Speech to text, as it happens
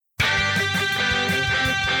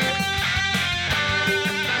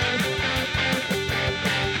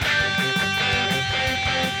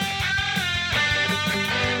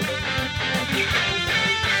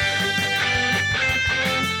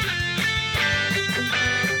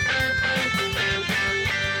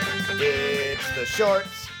a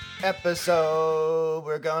shorts episode.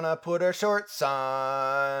 We're gonna put our shorts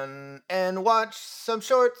on and watch some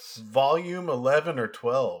shorts. Volume 11 or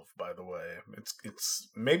 12, by the way. It's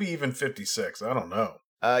maybe even 56. I don't know.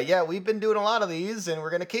 Yeah, we've been doing a lot of these, and we're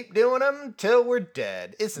gonna keep doing them till we're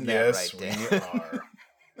dead. Isn't that Yes, right, Dan? we are.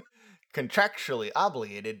 Contractually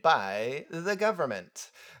obligated by the government.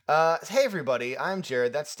 Hey everybody, I'm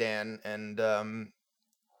Jared, that's Dan, and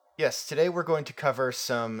yes, today we're going to cover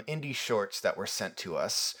some indie shorts that were sent to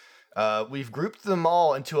us. We've grouped them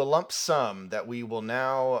all into a lump sum that we will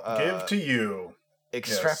now Give to you.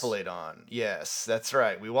 Extrapolate on. Yes, that's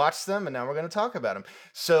right. We watched them and now we're going to talk about them.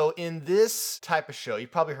 So in this type of show,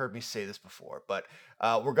 you've probably heard me say this before, but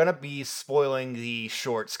we're going to be spoiling the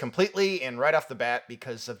shorts completely and right off the bat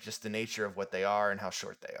because of just the nature of what they are and how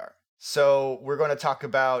short they are. So we're going to talk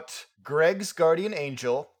about Greg's Guardian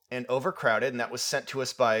Angel and Overcrowded, and that was sent to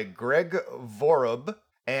us by Greg Vorub.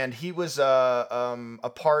 And he was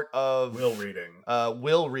a part of Will Reading.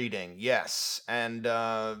 Will Reading, yes. And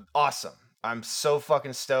awesome. I'm so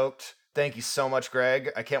fucking stoked. Thank you so much, Greg.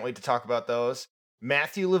 I can't wait to talk about those.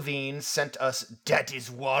 Matthew Levine sent us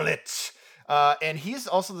Daddy's Wallet. And he's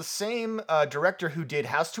also the same director who did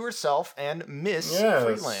House to Herself and Miss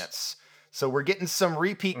Freelance. So we're getting some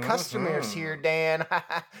repeat customers here, Dan.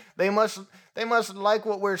 They must like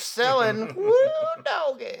what we're selling. Woo,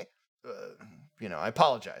 doggy. I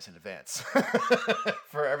apologize in advance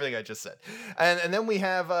for everything I just said. And then we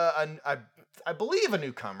have I believe a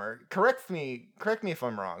newcomer. Correct me if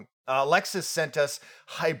I'm wrong. Alexis sent us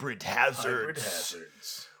Hybrid Hazards.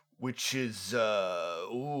 Which is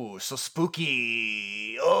so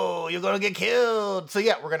spooky. Oh, you're gonna get killed. So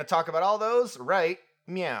yeah, we're gonna talk about all those, right?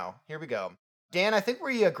 Meow. Here we go. Dan, I think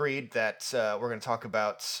we agreed that we're gonna talk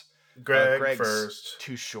about Greg's first.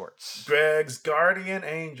 Two shorts. Greg's Guardian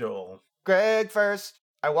Angel. Greg first.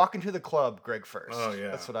 I walk into the club, Greg first. Oh, yeah.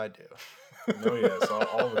 That's what I do. Oh, yes,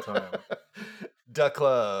 all the time. The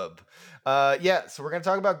club. Yeah, so we're going to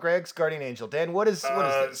talk about Greg's Guardian Angel. Dan, what is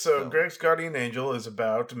this? So film? Greg's Guardian Angel is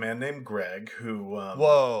about a man named Greg who...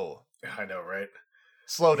 Whoa. I know, right?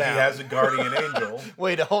 Slow down. He has a guardian angel.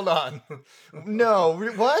 Wait, hold on. No,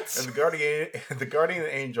 what? And the guardian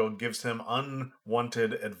angel gives him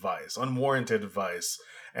unwarranted advice.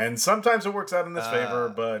 And sometimes it works out in his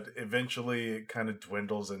favor, but eventually it kind of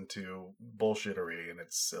dwindles into bullshittery and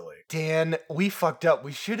it's silly. Dan, we fucked up.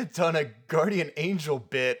 We should have done a guardian angel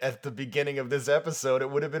bit at the beginning of this episode.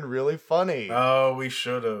 It would have been really funny. Oh, we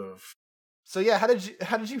should have. So yeah, how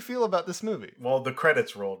did you feel about this movie? Well, the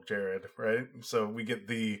credits rolled, Jared, right? So we get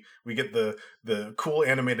the cool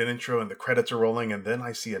animated intro and the credits are rolling, and then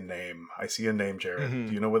I see a name. Jared. Mm-hmm.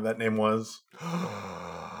 Do you know what that name was?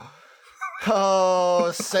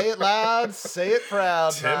 Oh, say it loud, say it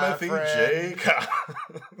proud, Timothy J.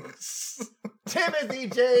 Cox. Timothy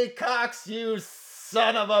J. Cox, you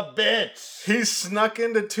son of a bitch! He snuck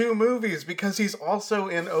into 2 movies because he's also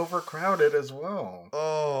in Overcrowded as well.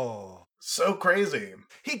 Oh. So crazy.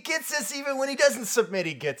 He gets us even when he doesn't submit,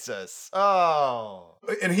 he gets us. Oh.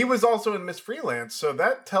 And he was also in Miss Freelance, so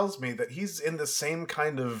that tells me that he's in the same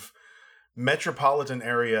kind of metropolitan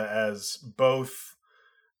area as both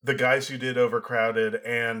the guys who did Overcrowded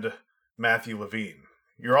and Matthew Levine.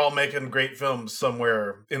 You're all making great films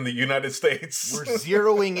somewhere in the United States. We're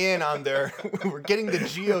zeroing in on we're getting the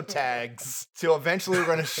geotags. So eventually we're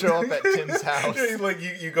going to show up at Tim's house. Like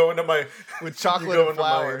you go into my... With chocolate and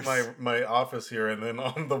flowers. My office here, and then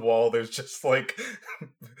on the wall there's just like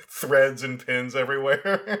threads and pins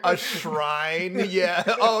everywhere. A shrine? Yeah.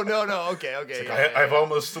 Oh, no. Okay. I've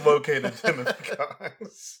almost located Timothy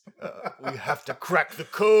Cox. We have to crack the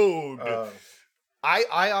code.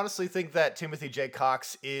 I honestly think that Timothy J.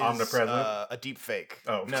 Cox is omnipresent. A deep fake.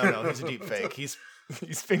 Oh. No, he's a deep fake. He's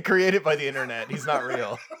been created by the internet. He's not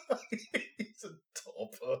real. He's a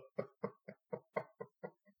tulpa.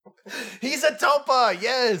 He's a tulpa.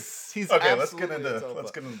 Yes, he's okay. Let's get into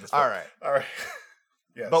this. All right.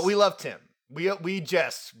 Yes. But we love Tim. We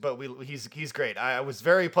jest, but he's great. I was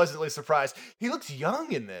very pleasantly surprised. He looks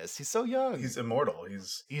young in this. He's so young. He's immortal.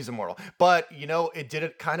 He's immortal. But it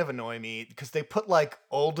did kind of annoy me because they put like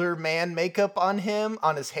older man makeup on him,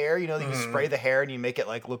 on his hair. You spray the hair and you make it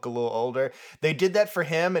like look a little older. They did that for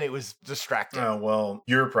him and it was distracting. Oh well,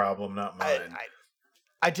 your problem, not mine.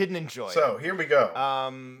 I didn't enjoy it. So here we go.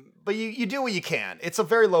 But you do what you can. It's a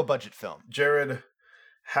very low budget film. Jared,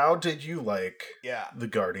 how did you like The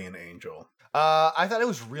Guardian Angel? I thought it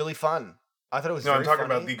was really fun. I thought it was I'm talking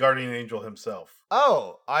about the Guardian Angel himself.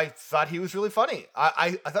 Oh, I thought he was really funny.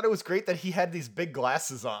 I thought it was great that he had these big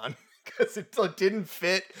glasses on. because it like, didn't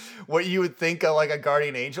fit what you would think of like a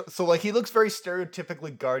guardian angel. So like he looks very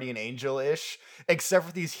stereotypically guardian angel-ish, except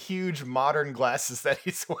for these huge modern glasses that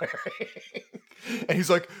he's wearing. And he's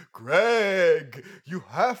like, Greg, you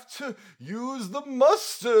have to use the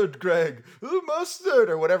mustard, Greg, the mustard,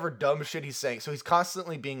 or whatever dumb shit he's saying. So he's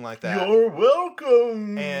constantly being like that. You're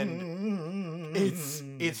welcome. And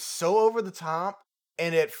it's so over the top.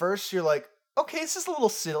 And at first you're like, okay, this is a little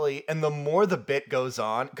silly. And the more the bit goes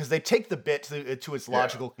on, because they take the bit to its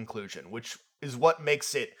logical conclusion, which is what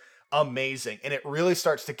makes it amazing. And it really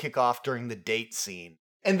starts to kick off during the date scene.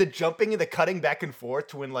 And the jumping and the cutting back and forth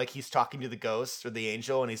to when like he's talking to the ghost or the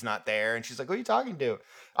angel and he's not there. And she's like, who are you talking to?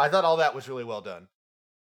 I thought all that was really well done.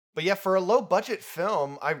 But yeah, for a low budget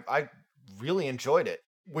film, I really enjoyed it.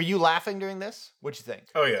 Were you laughing during this? What'd you think?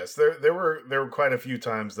 Oh yes, there were quite a few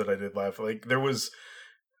times that I did laugh. Like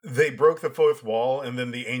they broke the fourth wall, and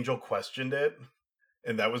then the angel questioned it,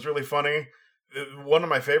 and that was really funny. One of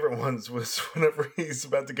my favorite ones was whenever he's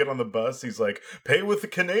about to get on the bus, he's like, "Pay with the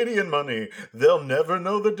Canadian money; they'll never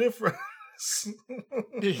know the difference."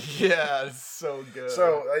 Yeah, it's so good.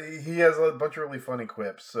 So he has a bunch of really funny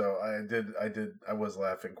quips. So I was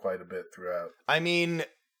laughing quite a bit throughout. I mean,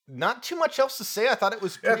 not too much else to say. I thought it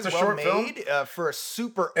was pretty it's a well short made for a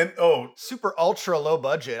super ultra low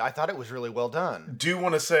budget. I thought it was really well done. Do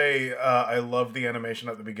want to say I love the animation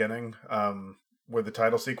at the beginning, where the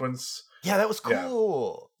title sequence. Yeah, that was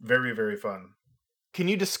cool. Yeah. Very, very fun. Can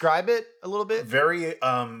you describe it a little bit? Very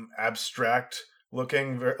abstract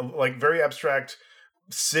looking, very abstract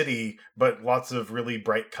city, but lots of really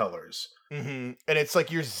bright colors. Mm-hmm. And it's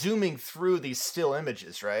like you're zooming through these still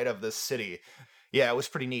images, right, of this city. Yeah, it was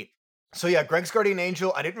pretty neat. So yeah, Greg's Guardian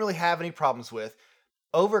Angel, I didn't really have any problems with.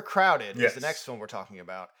 Overcrowded is the next film we're talking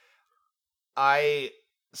about.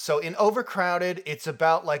 So in Overcrowded, it's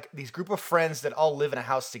about like these group of friends that all live in a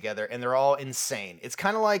house together and they're all insane. It's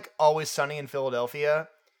kind of like Always Sunny in Philadelphia.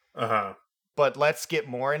 Uh-huh. But let's get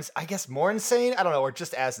more more insane? I don't know, or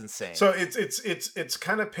just as insane. So it's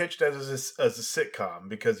kind of pitched as a sitcom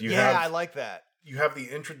because I like that. You have the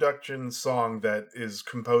introduction song that is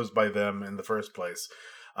composed by them in the first place.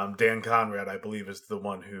 Dan Conrad, I believe, is the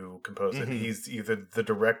one who composed it. He's either the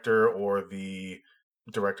director or the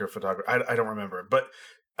director of photography. I don't remember. But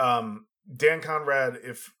Dan Conrad,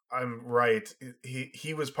 if I'm right,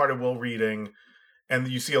 he was part of Will Reading, and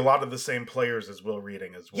you see a lot of the same players as Will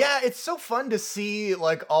Reading as well. Yeah, it's so fun to see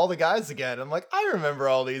like all the guys again. I'm like, I remember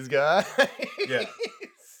all these guys. Yeah.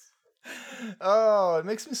 Oh, it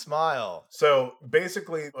makes me smile. So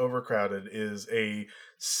basically, Overcrowded is a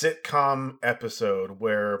sitcom episode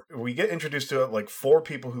where we get introduced to like 4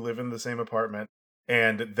 people who live in the same apartment,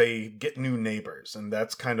 and they get new neighbors, and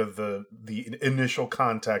that's kind of the initial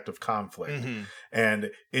contact of conflict. Mm-hmm. And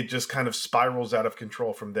it just kind of spirals out of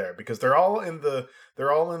control from there because they're all in the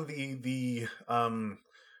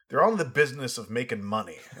business of making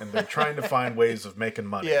money, and they're trying to find ways of making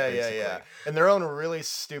money. Yeah. In their own really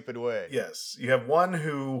stupid way. Yes. You have one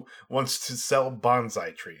who wants to sell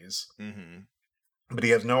bonsai trees, but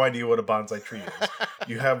he has no idea what a bonsai tree is.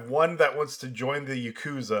 You have one that wants to join the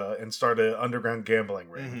Yakuza and start an underground gambling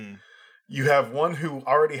ring. You have one who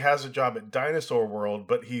already has a job at Dinosaur World,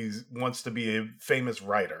 but he wants to be a famous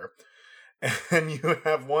writer. And you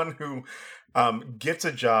have one who gets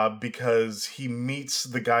a job because he meets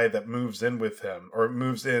the guy that moves in with him or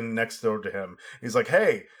moves in next door to him. He's like,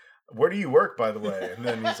 hey, where do you work, by the way? And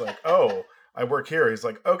then he's like, oh, I work here. He's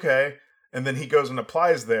like, okay. And then he goes and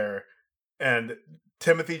applies there. And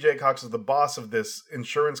Timothy J. Cox is the boss of this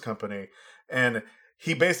insurance company. And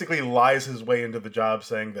he basically lies his way into the job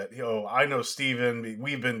saying that, I know Steven.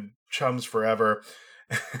 We've been chums forever.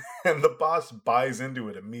 And the boss buys into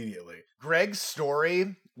it immediately. Greg's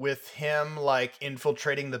story with him like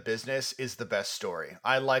infiltrating the business is the best story.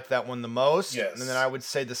 I liked that one the most. Yes. And then I would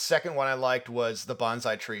say the second one I liked was the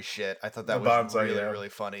bonsai tree shit. I thought that was really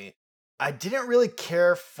funny. I didn't really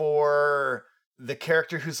care for the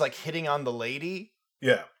character who's like hitting on the lady.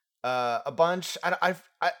 Yeah. A bunch. I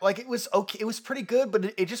like it was okay. It was pretty good,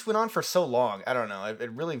 but it just went on for so long. I don't know.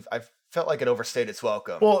 I felt like it overstayed its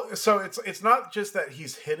welcome. Well, so it's not just that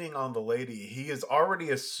he's hitting on the lady. He has already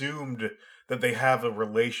assumed that they have a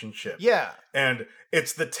relationship. Yeah. And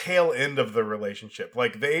it's the tail end of the relationship.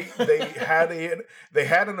 Like they had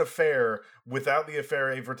an affair without the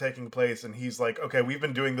affair ever taking place, and he's like, okay, we've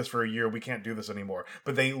been doing this for a year, we can't do this anymore.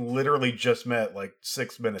 But they literally just met like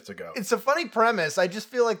 6 minutes ago. It's a funny premise. I just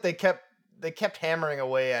feel like they kept hammering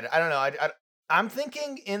away at it. I don't know. I'm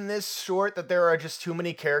thinking in this short that there are just too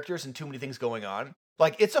many characters and too many things going on.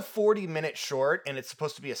 Like, it's a 40-minute short, and it's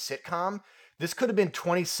supposed to be a sitcom. This could have been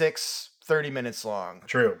 26, 30 minutes long.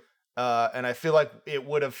 True. and I feel like it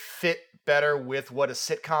would have fit better with what a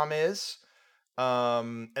sitcom is.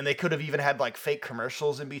 And they could have even had like fake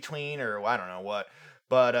commercials in between, or I don't know what.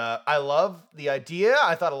 But I love the idea.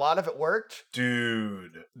 I thought a lot of it worked.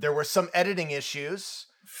 Dude, There were some editing issues.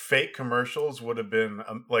 fake commercials would have been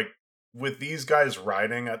like, with these guys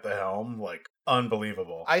riding at the helm, like,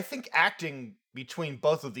 unbelievable. I think acting between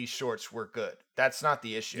both of these shorts were good. That's not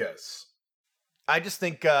the issue. Yes. I just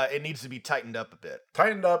think it needs to be tightened up a bit.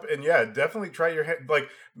 Tightened up, and yeah, definitely try your hand. Like,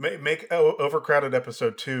 make Overcrowded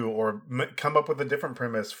episode 2, or come up with a different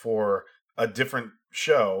premise for a different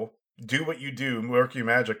show. Do what you do, work your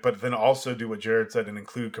magic, but then also do what Jared said and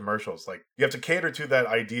include commercials. Like, you have to cater to that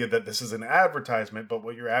idea that this is an advertisement, but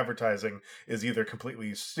what you're advertising is either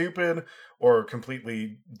completely stupid or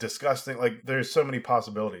completely disgusting. Like, there's so many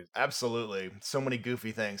possibilities. Absolutely. So many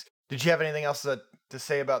goofy things. Did you have anything else to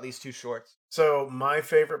say about these two shorts? So my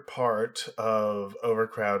favorite part of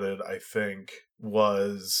Overcrowded, I think,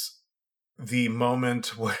 was the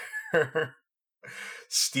moment where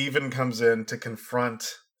Steven comes in to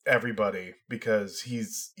confront everybody, because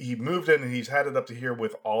he moved in and he's had it up to here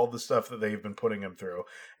with all the stuff that they've been putting him through.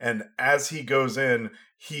 And as he goes in,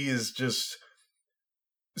 he is just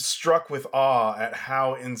struck with awe at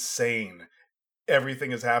how insane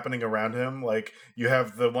everything is happening around him. Like, you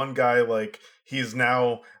have the one guy, like, he's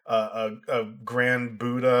now a grand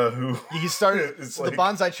Buddha who He started is the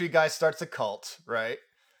bonsai tree guy starts a cult, right?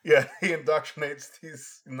 Yeah, he indoctrinates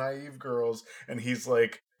these naive girls, and he's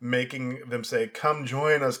like making them say, "Come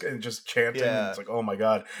join us," and just chanting. Yeah. And it's like, oh my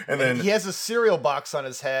god! And And then he has a cereal box on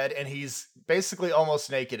his head, and he's basically almost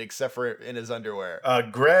naked except for in his underwear.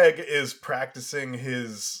 Greg is practicing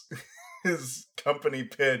his company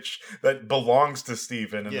pitch that belongs to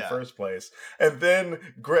Steven in the first place, and then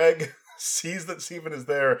Greg sees that Steven is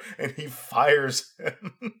there, and he fires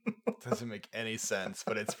him. Doesn't make any sense,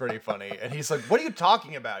 but it's pretty funny. And he's like, "What are you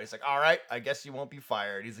talking about?" He's like, "All right, I guess you won't be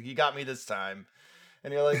fired." He's like, "You got me this time."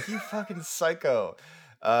 And you're like, "You fucking psycho."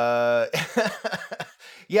 Yeah,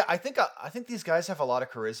 I think these guys have a lot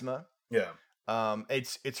of charisma. Yeah.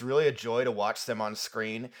 It's really a joy to watch them on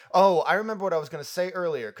screen. Oh, I remember what I was going to say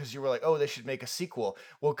earlier, because you were like, "Oh, they should make a sequel."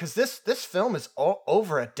 Well, because this film is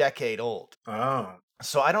over a decade old. Oh.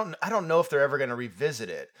 So I don't know if they're ever going to revisit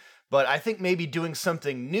it. But I think maybe doing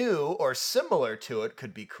something new or similar to it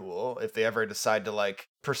could be cool if they ever decide to like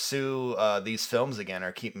pursue these films again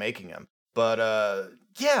or keep making them. But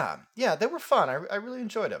yeah, they were fun. I really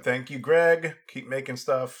enjoyed them. Thank you, Greg. Keep making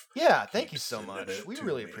stuff. Yeah, thank you so much. We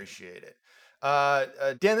really appreciate it.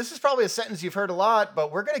 Dan, this is probably a sentence you've heard a lot,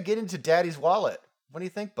 but we're going to get into Daddy's Wallet. What do you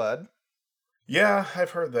think, bud? Yeah,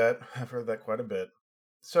 I've heard that. I've heard that quite a bit.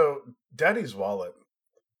 So, Daddy's Wallet.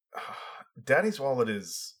 Daddy's Wallet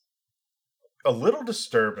is a little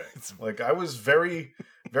disturbing. Like, I was very,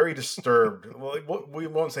 very disturbed. Well, we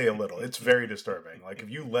won't say a little. It's very disturbing. Like,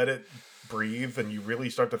 if you let it breathe and you really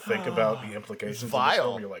start to think about the implications It's of this vile.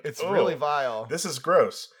 film, you're like, It's oh, really vile. This is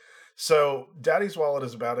gross. So, Daddy's Wallet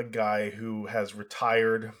is about a guy who has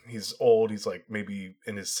retired. He's old. He's like maybe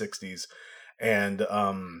in his 60s. And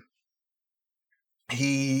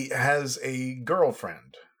he has a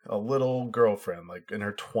girlfriend, a little girlfriend, like in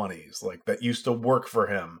her 20s, like that used to work for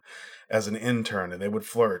him as an intern, and they would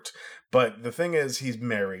flirt. But the thing is, he's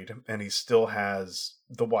married and he still has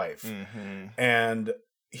the wife. Mm-hmm. And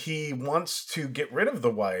he wants to get rid of the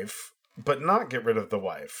wife, but not get rid of the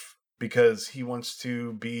wife, because he wants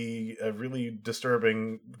to be a really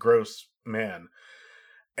disturbing, gross man.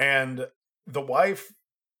 And the wife,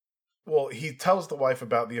 well, he tells the wife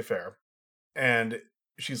about the affair, and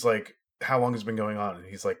she's like, "How long has it been going on?" And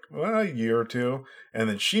he's like, "Well, a year or two." And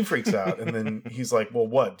then she freaks out, and then he's like, "Well,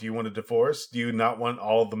 what? Do you want a divorce? Do you not want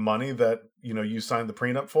all the money that, you signed the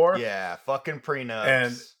prenup for?" Yeah, fucking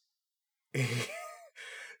prenups. And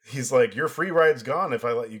he's like, "Your free ride's gone if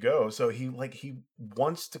I let you go." So he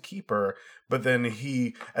wants to keep her, but then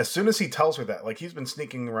as soon as he tells her that, like, he's been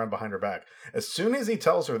sneaking around behind her back. As soon as he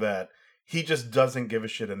tells her that, he just doesn't give a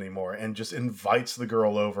shit anymore and just invites the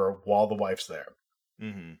girl over while the wife's there.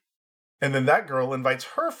 Mm-hmm. And then that girl invites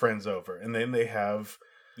her friends over, and then they have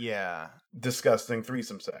disgusting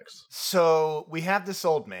threesome sex. So we have this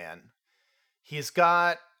old man. He's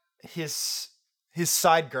got his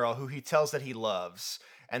side girl who he tells that he loves.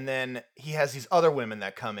 And then he has these other women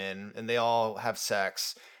that come in, and they all have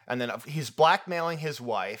sex. And then he's blackmailing his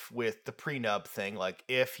wife with the prenup thing, like,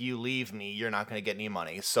 if you leave me, you're not going to get any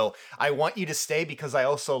money. So I want you to stay because I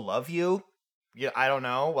also love you. Yeah, I don't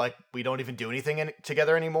know. Like, we don't even do anything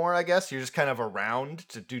together anymore, I guess. You're just kind of around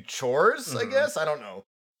to do chores, Mm-hmm. I guess. I don't know.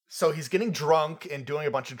 So he's getting drunk and doing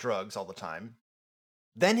a bunch of drugs all the time.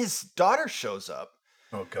 Then his daughter shows up,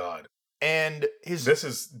 Oh God. And This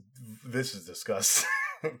is disgusting.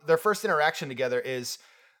 their first interaction together is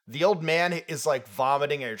the old man is like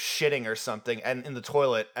vomiting or shitting or something and in the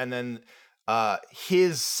toilet, and then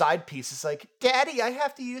his side piece is like, "Daddy, I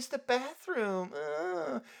have to use the bathroom."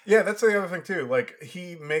 Yeah, that's the other thing too. Like,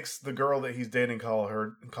 he makes the girl that he's dating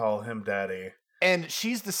call him daddy. And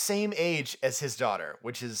she's the same age as his daughter,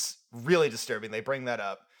 which is really disturbing. They bring that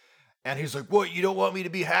up. And he's like, "What, you don't want me to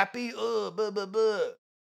be happy?" Buh, buh, buh.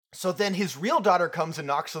 So then his real daughter comes and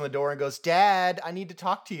knocks on the door and goes, "Dad, I need to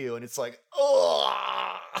talk to you." And it's like, oh,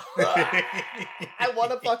 I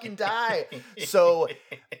want to fucking die. So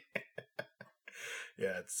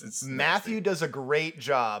yeah, it's Matthew nasty. does a great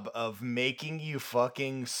job of making you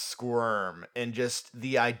fucking squirm, and just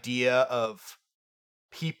the idea of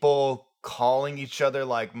people calling each other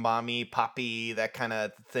like mommy, poppy, that kind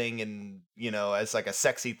of thing, and as like a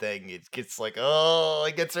sexy thing, it gets like, oh,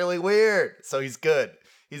 it gets really weird. So he's good.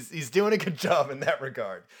 He's doing a good job in that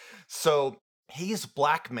regard. So he's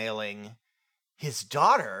blackmailing his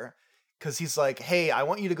daughter because he's like, "Hey, I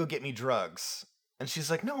want you to go get me drugs." And she's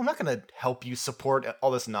like, "No, I'm not going to help you support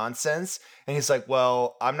all this nonsense." And he's like,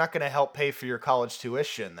 "Well, I'm not going to help pay for your college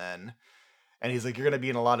tuition then." And he's like, "You're going to be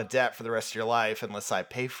in a lot of debt for the rest of your life unless I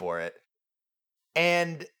pay for it."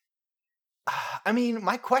 And I mean,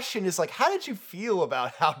 my question is like, how did you feel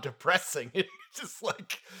about how depressing it? Just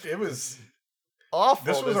like, It was awful.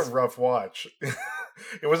 This was a rough watch.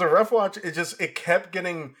 It was a rough watch. It kept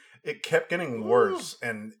getting worse,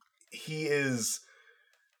 and he's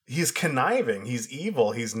conniving, he's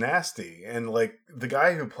evil, he's nasty, and like the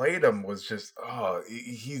guy who played him was just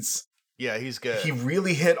he's good. He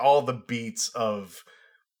really hit all the beats of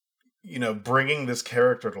bringing this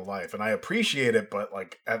character to life, and I appreciate it, but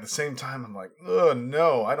like at the same time I'm like, oh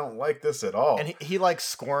no, I don't like this at all. And he like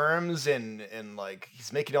squirms and like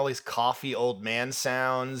he's making all these coffee old man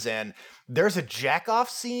sounds, and there's a jack off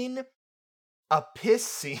scene, a piss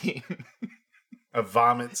scene, a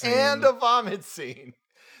vomit scene, and a vomit scene.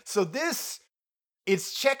 So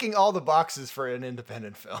it's checking all the boxes for an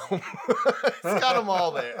independent film. It's got them all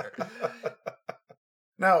there.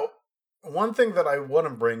 Now, one thing that I want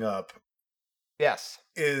to bring up, yes,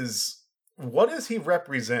 is what does he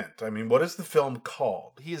represent? I mean, what is the film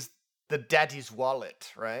called? He's the Daddy's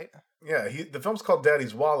Wallet, right? Yeah, the film's called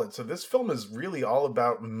Daddy's Wallet. So this film is really all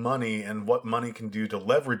about money and what money can do to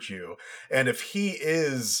leverage you. And if he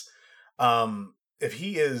is the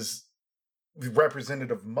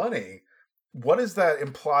representative of money, what does that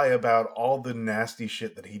imply about all the nasty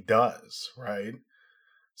shit that he does, right?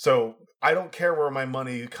 So I don't care where my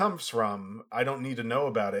money comes from. I don't need to know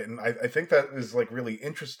about it. And I think that is like really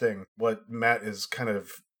interesting what Matt is kind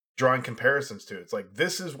of drawing comparisons to. It's like,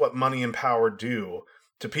 this is what money and power do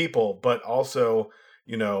to people, but also,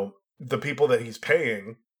 the people that he's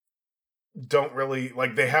paying don't really,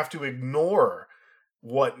 like, they have to ignore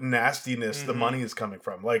what nastiness the money is coming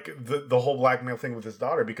from. Like the whole blackmail thing with his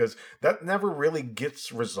daughter, because that never really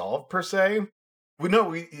gets resolved per se. We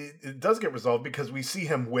know it does get resolved because we see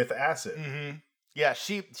him with acid. Mm-hmm. Yeah,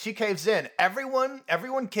 she caves in. Everyone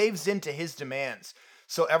caves into his demands.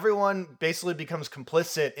 So everyone basically becomes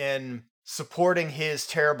complicit in supporting his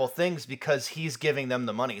terrible things because he's giving them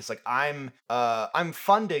the money. It's like, I'm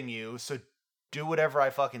funding you, so do whatever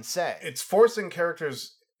I fucking say. It's forcing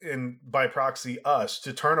characters, in by proxy us,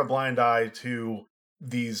 to turn a blind eye to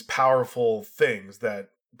these powerful things that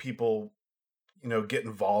people get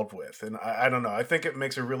involved with. And I don't know, I think it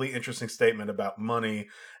makes a really interesting statement about money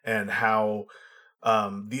and how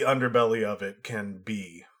the underbelly of it can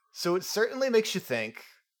be. So it certainly makes you think.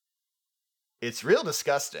 It's real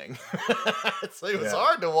disgusting. It was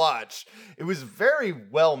hard to watch. It was very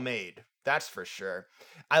well made, that's for sure.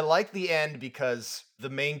 I like the end because the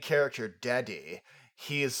main character, Daddy,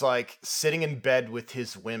 he is like sitting in bed with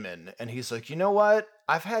his women, and he's like, "You know what?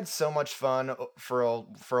 I've had so much fun for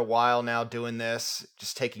a while now doing this,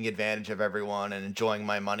 just taking advantage of everyone and enjoying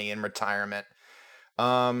my money in retirement.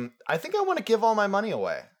 I think I want to give all my money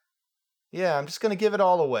away. Yeah, I'm just going to give it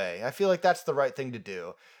all away. I feel like that's the right thing to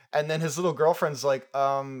do." And then his little girlfriend's like,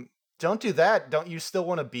 "Don't do that. Don't you still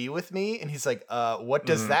want to be with me?" And he's like, "What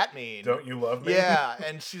does that mean? Don't you love me?" Yeah.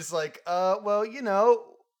 And she's like, well,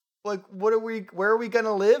 like, where are we going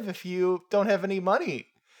to live if you don't have any money?"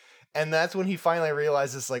 And that's when he finally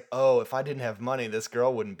realizes, like, oh, if I didn't have money, this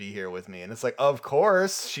girl wouldn't be here with me. And it's like, of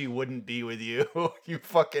course she wouldn't be with you, you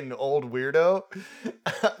fucking old weirdo.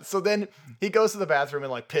 So then he goes to the bathroom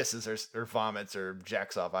and like pisses or vomits or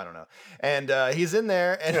jacks off, I don't know. And he's in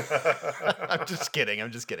there and I'm just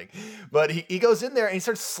kidding. But he goes in there and he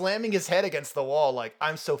starts slamming his head against the wall like,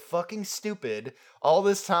 "I'm so fucking stupid. All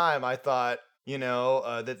this time I thought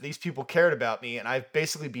that these people cared about me, and I've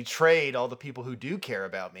basically betrayed all the people who do care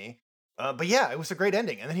about me. But yeah, it was a great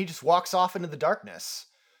ending. And then he just walks off into the darkness.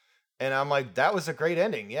 And I'm like, that was a great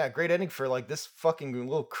ending. Yeah, great ending for like this fucking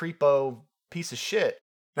little creepo piece of shit.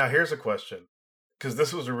 Now, here's a question, because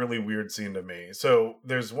this was a really weird scene to me. So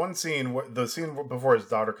there's one scene, the scene before his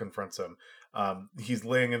daughter confronts him. He's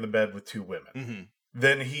laying in the bed with two women. Mm-hmm.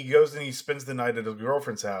 Then he goes and he spends the night at his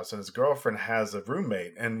girlfriend's house, and his girlfriend has a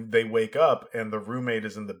roommate, and they wake up, and the roommate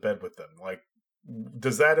is in the bed with them. Like,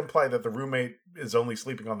 does that imply that the roommate is only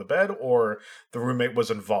sleeping on the bed, or the roommate was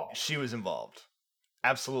involved? She was involved.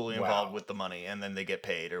 Absolutely involved with the money, and then they get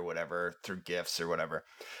paid or whatever through gifts or whatever.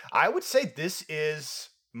 I would say this is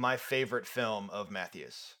my favorite film of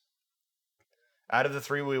Matthews. Out of the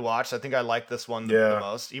three we watched, I think I like this one the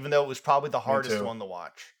most, even though it was probably the hardest one to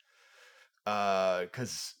watch.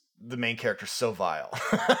 Because the main character's so vile.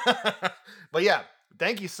 But yeah,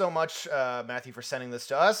 thank you so much, Matthew, for sending this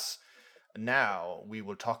to us. Now we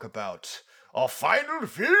will talk about our final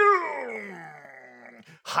film.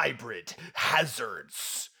 Hybrid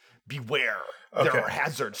hazards. Beware. Okay. There are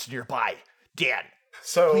hazards nearby. Dan,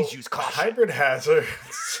 so please use caution. Hybrid hazards.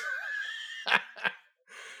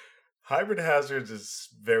 Hybrid hazards is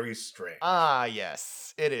very strange. Ah,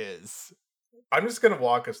 yes, it is. I'm just going to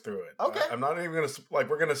walk us through it. Okay. I'm not even going to,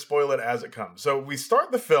 we're going to spoil it as it comes. So we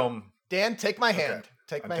start the film. Dan, take my hand. Okay.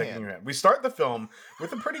 Take I'm my taking hand. Your hand. We start the film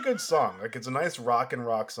with a pretty good song. Like, it's a nice rock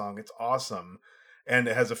song. It's awesome. And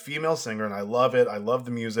it has a female singer, and I love it. I love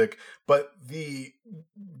the music. But the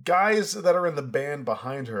guys that are in the band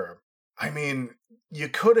behind her, I mean, you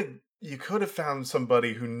could have found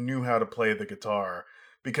somebody who knew how to play the guitar,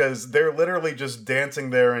 because they're literally just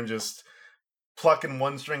dancing there and just plucking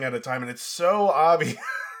one string at a time, and it's so obvious.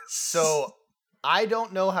 So I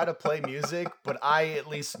don't know how to play music, but I at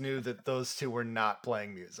least knew that those two were not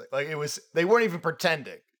playing music. Like, they weren't even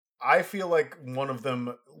pretending. I feel like one of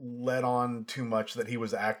them let on too much that he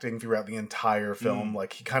was acting throughout the entire film.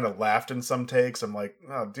 Like, he kind of laughed in some takes. I'm like,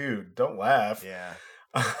 oh, dude, don't laugh. Yeah.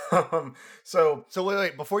 So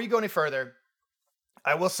wait, before you go any further,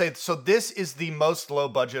 I will say, so this is the most low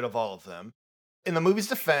budget of all of them. In the movie's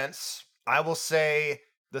defense, I will say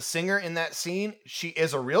the singer in that scene, she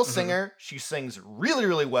is a real singer. She sings really,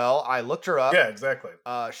 really well. I looked her up. Yeah, exactly.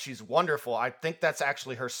 She's wonderful. I think that's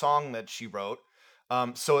actually her song that she wrote.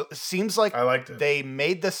 So it seems like I liked it. They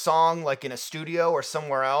made this song like in a studio or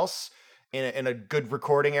somewhere else in a good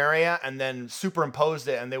recording area, and then superimposed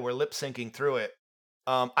it, and they were lip syncing through it.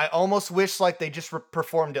 I almost wish like they just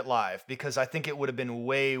performed it live, because I think it would have been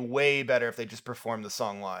way, way better if they just performed the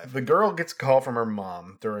song live. The girl gets a call from her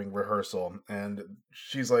mom during rehearsal, and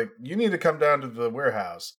she's like, you need to come down to the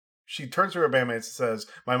warehouse. She turns to her bandmates and says,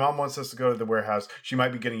 my mom wants us to go to the warehouse. She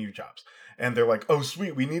might be getting you jobs. And they're like, oh,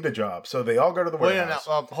 sweet, we need a job. So they all go to the warehouse.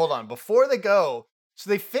 Wait, no, hold on. Before they go, so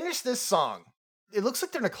they finish this song. It looks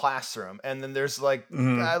like they're in a classroom, and then there's like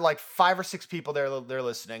 5 or 6 people there. They're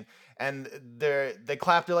listening, and they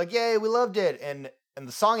clap. They're like, "Yay, we loved it!" And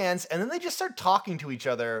the song ends, and then they just start talking to each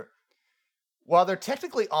other while they're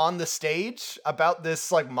technically on the stage about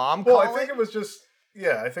this like mom calling. Well, I think it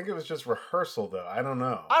was just rehearsal, though. I don't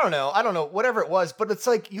know. I don't know. Whatever it was, but it's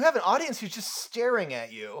like you have an audience who's just staring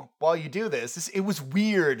at you while you do this. It was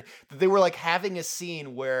weird that they were like having a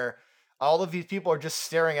scene where all of these people are just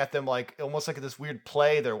staring at them like almost like this weird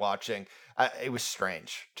play they're watching. It was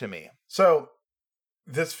strange to me. So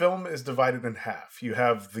this film is divided in half. You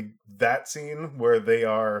have that scene where they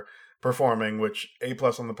are performing, which A+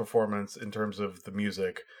 on the performance in terms of the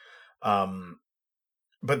music.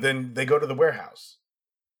 But then they go to the warehouse.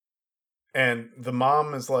 And the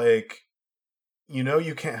mom is like,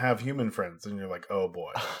 you can't have human friends. And you're like, oh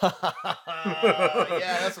boy.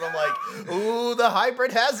 Yeah, that's what I'm like. Ooh, the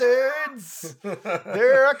hybrid hazards.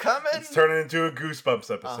 They're coming. It's turning into a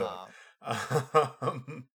Goosebumps episode.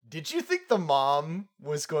 Did you think the mom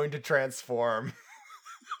was going to transform?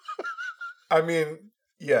 I mean,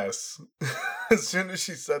 yes. As soon as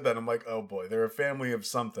she said that, I'm like, oh boy, they're a family of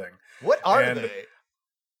something. What are they?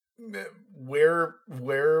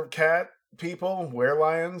 Cat people,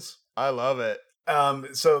 lions. I love it.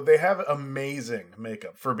 So they have amazing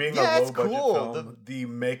makeup for being a low budget cool. film. The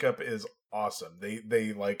makeup is awesome.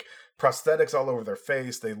 They like prosthetics all over their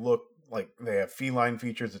face. They look like they have feline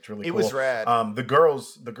features. It's really cool. It was rad. The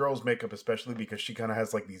girls makeup, especially because she kind of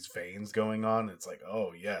has like these veins going on. It's like,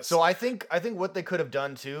 oh yes. So I think what they could have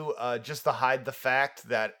done too, just to hide the fact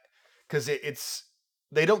that, because it's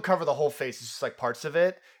they don't cover the whole face. It's just like parts of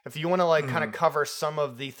it. If you want to like kind of Mhm. cover some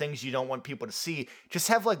of the things you don't want people to see, just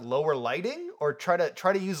have like lower lighting or try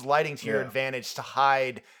to use lighting to your Yeah. advantage to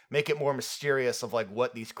hide, make it more mysterious of like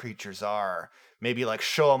what these creatures are. Maybe like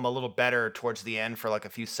show them a little better towards the end for like a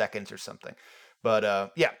few seconds or something.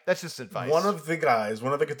 But yeah, that's just advice. One of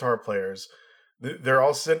the guitar players,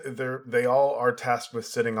 they all are tasked with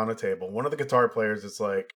sitting on a table. One of the guitar players is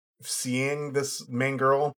like seeing this main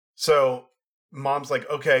girl. So mom's like,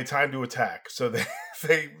 okay, time to attack. So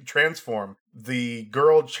they transform. The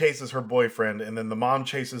girl chases her boyfriend, and then the mom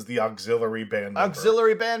chases the auxiliary band member.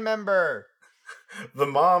 Auxiliary band member. The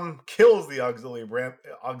mom kills the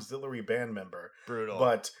auxiliary band member, Brutal.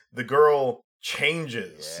 but the girl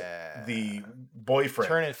changes Yeah. the boyfriend.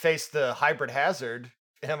 Turn and face the hybrid hazard.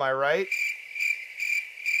 Am I right?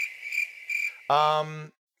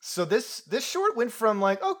 So this short went from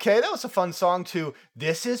like, okay, that was a fun song to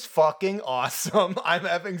this is fucking awesome. I'm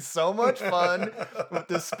having so much fun with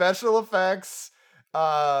the special effects.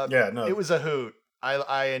 Yeah, no. It was a hoot.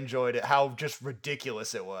 I enjoyed it. How just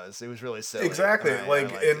ridiculous it was. It was really silly. Exactly. And I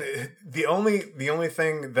Like, liked and it. the only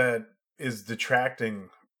thing that is detracting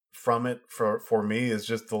from it for me is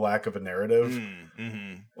just the lack of a narrative.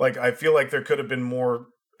 Mm-hmm. Like, I feel like there could have been more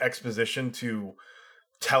exposition to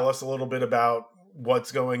tell us a little bit about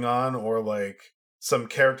what's going on, or like some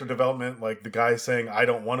character development, like the guy saying, I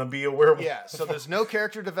don't want to be a werewolf. Yeah, so there's no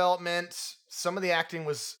character development. Some of the acting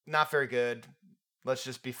was not very good. Let's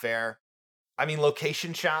just be fair. I mean,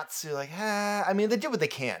 location shots, you're like, I mean, they did what they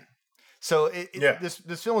can. So Yeah. this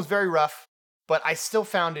film was very rough, but I still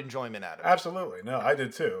found enjoyment out of it. Absolutely. No, I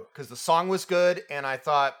did too. Because the song was good, and I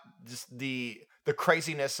thought just the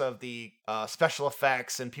craziness of the special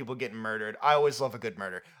effects and people getting murdered. I always love a good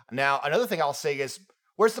murder. Now, another thing I'll say is,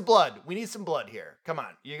 where's the blood? We need some blood here. Come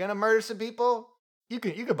on, you're gonna murder some people? You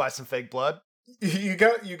can buy some fake blood. You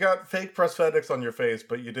got fake prosthetics on your face,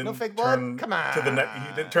 but you didn't No fake blood? turn Come on. to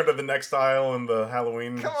you didn't turn to the next aisle in the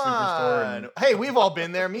Halloween Come superstore. on. Hey, we've all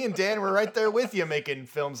been there. Me and Dan were right there with you making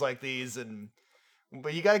films like these,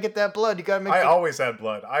 but you got to get that blood. You got to make. I always had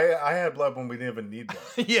blood. I had blood when we didn't even need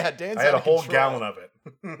blood. Yeah, Dan's I had out a of whole control. gallon of it.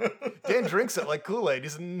 Dan drinks it like Kool-Aid.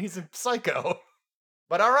 He's a psycho.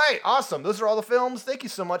 But all right, awesome. Those are all the films. Thank you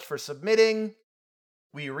so much for submitting.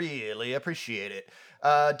 We really appreciate it.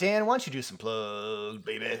 Dan, why don't you do some plugs,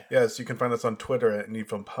 baby? Yes, you can find us on Twitter at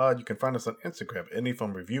AnyFilmPod. You can find us on Instagram at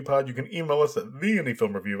AnyFilmReviewPod. You can email us at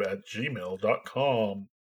theanyfilmreview@gmail.com.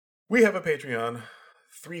 We have a Patreon.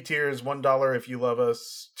 3 tiers, $1 if you love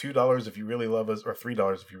us, $2 if you really love us, or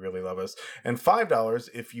 $3 if you really love us, and $5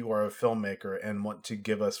 if you are a filmmaker and want to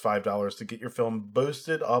give us $5 to get your film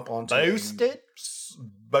boosted up onto a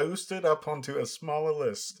smaller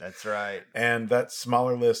list. That's right. And that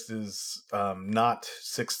smaller list is not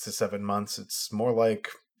 6 to 7 months. It's more like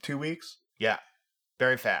 2 weeks. Yeah,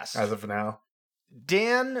 very fast. As of now.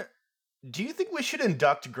 Dan, do you think we should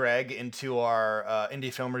induct Greg into our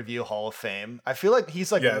Indie Film Review Hall of Fame? I feel like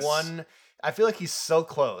he's like Yes. I feel like he's so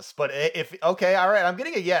close. But okay, all right, I'm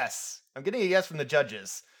getting a yes. I'm getting a yes from the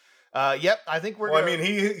judges. Yep, I think we're. Well, I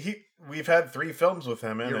mean, we've had 3 films with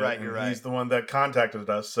him in You're it, right, and you're right. he's the one that contacted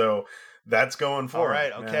us, so that's going for All him.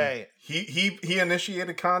 right, man. okay. He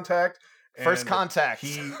initiated contact. First and contact.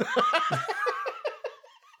 He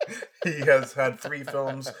has had 3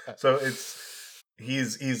 films, so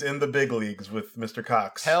he's in the big leagues with Mr.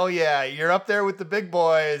 Cox. Hell yeah, you're up there with the big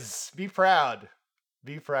boys. Be proud.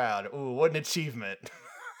 Be proud. Ooh, what an achievement.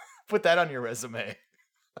 Put that on your resume.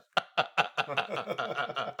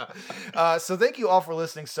 So thank you all for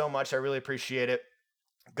listening so much. I really appreciate it.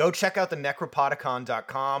 Go check out the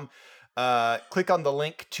necropodicon.com. Click on the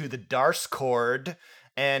link to the Darscord,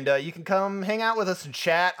 and you can come hang out with us and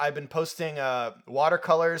chat. I've been posting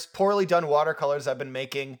watercolors, poorly done watercolors I've been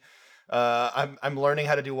making. I'm learning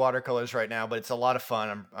how to do watercolors right now, but it's a lot of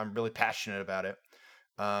fun. I'm really passionate about it.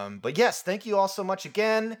 But yes, thank you all so much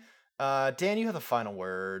again. Dan, you have the final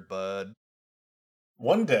word, bud.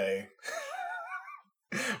 One day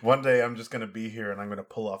I'm just going to be here and I'm going to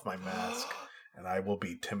pull off my mask and I will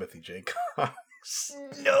be Timothy J. Cox.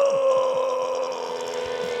 No!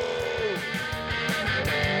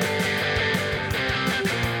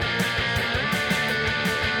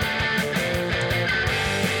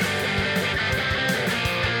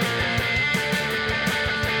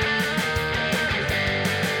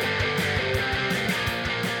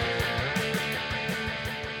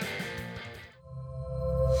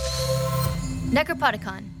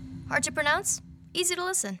 Necropodicon. Hard to pronounce, easy to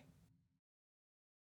listen.